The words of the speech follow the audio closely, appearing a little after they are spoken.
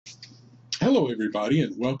Hello everybody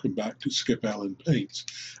and welcome back to Skip Allen Paints.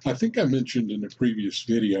 I think I mentioned in a previous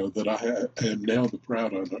video that I am now the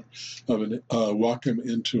proud owner of a Wacom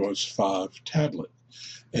Intuos 5 tablet,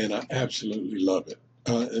 and I absolutely love it.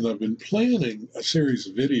 And I've been planning a series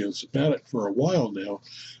of videos about it for a while now,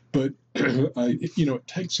 but it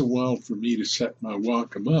takes a while for me to set my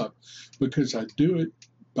Wacom up because I do it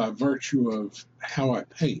by virtue of how I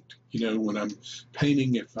paint. When I'm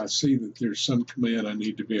painting, if I see that there's some command I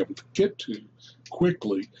need to be able to get to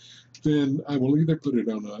quickly, then I will either put it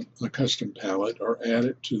on a custom palette or add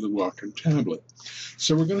it to the Wacom tablet.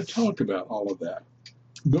 So we're going to talk about all of that.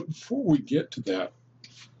 But before we get to that,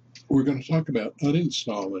 we're going to talk about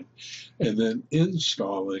uninstalling and then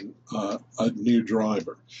installing a new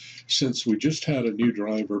driver. Since we just had a new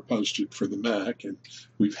driver posted for the Mac, and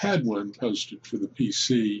we've had one posted for the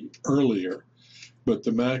PC earlier, but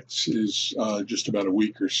the Mac's is just about a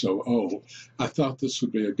week or so old, I thought this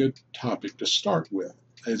would be a good topic to start with,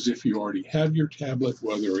 as if you already have your tablet,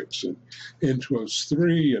 whether it's an Intuos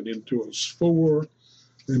 3, an Intuos 4,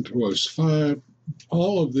 Intuos 5,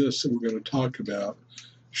 all of this that we're going to talk about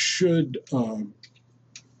should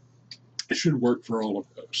work for all of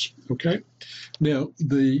those. Okay. Now,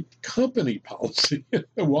 the company policy,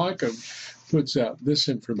 Wacom, puts out this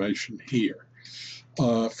information here.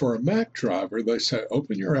 For a Mac driver, they say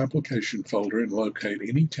open your application folder and locate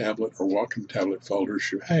any tablet or Wacom tablet folders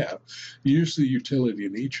you have. Use the utility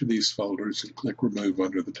in each of these folders and click remove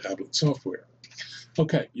under the tablet software.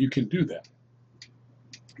 Okay, you can do that.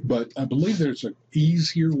 But I believe there's an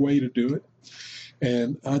easier way to do it,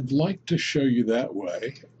 and I'd like to show you that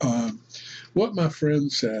way. What my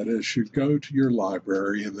friend said is you go to your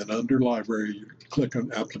library, and then under library you click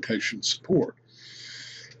on application support.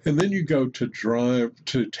 And then you go to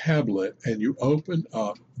tablet and you open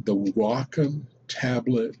up the Wacom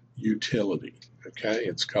tablet utility. Okay,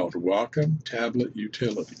 it's called Wacom tablet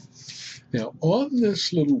utility. Now, on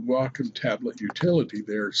this little Wacom tablet utility,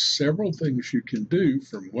 there are several things you can do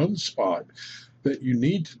from one spot that you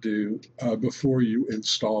need to do before you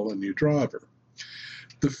install a new driver.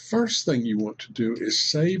 The first thing you want to do is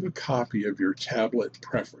save a copy of your tablet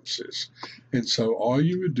preferences. And so all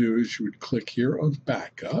you would do is you would click here on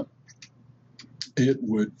Backup. It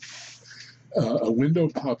would, a window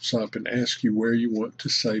pops up and asks you where you want to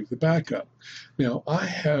save the backup. Now, I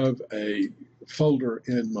have a folder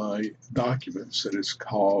in my documents that is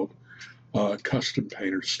called Custom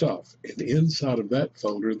Painter Stuff. And inside of that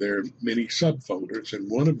folder, there are many subfolders,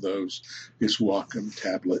 and one of those is Wacom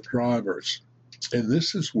Tablet Drivers. And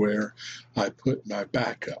this is where I put my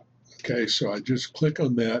backup. Okay, so I just click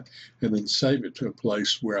on that and then save it to a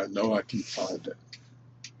place where I know I can find it.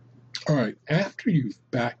 All right, after you've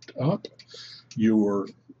backed up your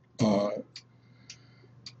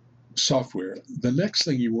software, the next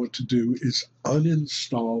thing you want to do is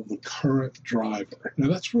uninstall the current driver. Now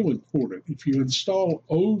that's real important. If you install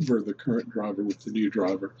over the current driver with the new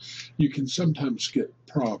driver, you can sometimes get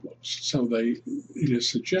problems. So it is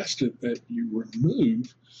suggested that you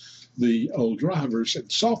remove the old drivers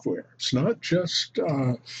and software. It's not just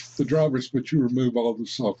the drivers, but you remove all the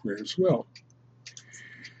software as well.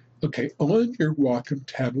 Okay, on your Wacom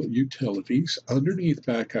tablet utilities, underneath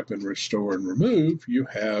Backup and Restore and Remove, you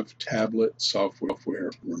have Tablet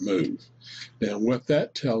Software Remove. Now, what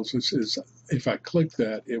that tells us is if I click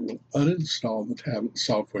that, it will uninstall the tablet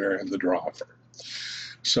software and the driver.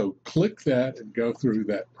 So click that and go through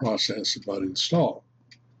that process of uninstall.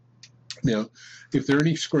 Now, if there are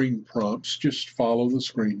any screen prompts, just follow the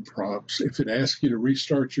screen prompts. If it asks you to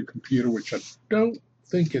restart your computer, which I don't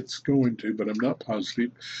think it's going to, but I'm not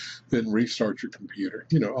positive, then restart your computer.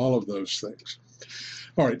 All of those things.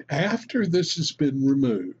 All right, after this has been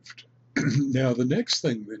removed, now the next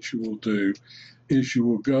thing that you will do is you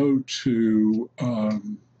will go to,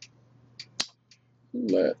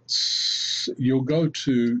 you'll go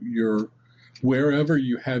to your, wherever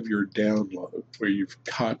you have your download, where you've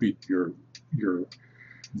copied your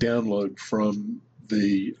download from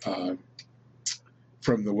the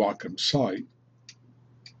Wacom site,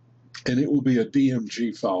 and it will be a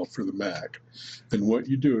DMG file for the Mac. And what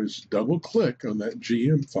you do is double click on that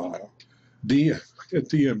DMG file,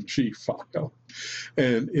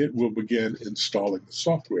 and it will begin installing the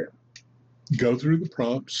software. Go through the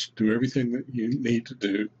prompts, do everything that you need to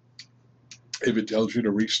do. If it tells you to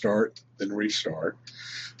restart, then restart.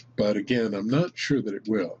 But again, I'm not sure that it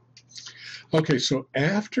will. Okay, so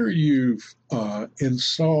after you've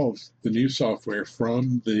installed the new software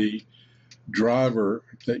from the driver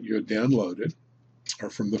that you had downloaded, or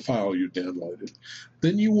from the file you downloaded.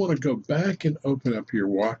 Then you want to go back and open up your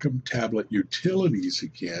Wacom tablet utilities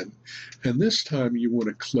again, and this time you want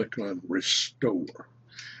to click on Restore.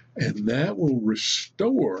 And that will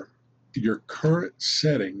restore your current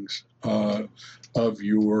settings of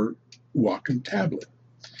your Wacom tablet.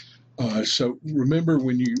 So remember,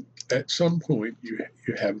 when you, at some point, you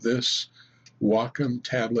have this Wacom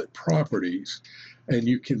tablet properties, and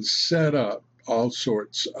you can set up all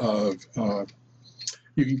sorts of,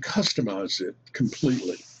 you can customize it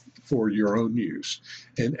completely for your own use.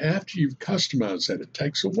 And after you've customized that, it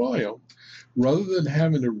takes a while. Rather than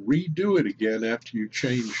having to redo it again after you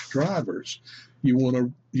change drivers, you want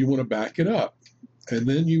to back it up, and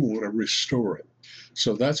then you want to restore it.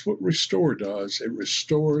 So that's what Restore does. It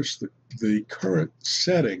restores the current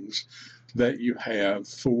settings that you have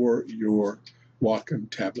for your Wacom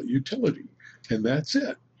tablet utility. And that's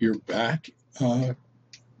it. You're back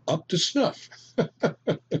up to snuff.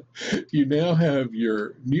 You now have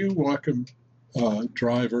your new Wacom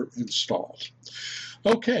driver installed.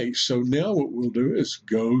 Okay, so now what we'll do is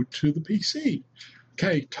go to the PC.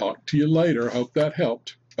 Okay, talk to you later. Hope that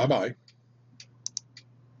helped. Bye-bye.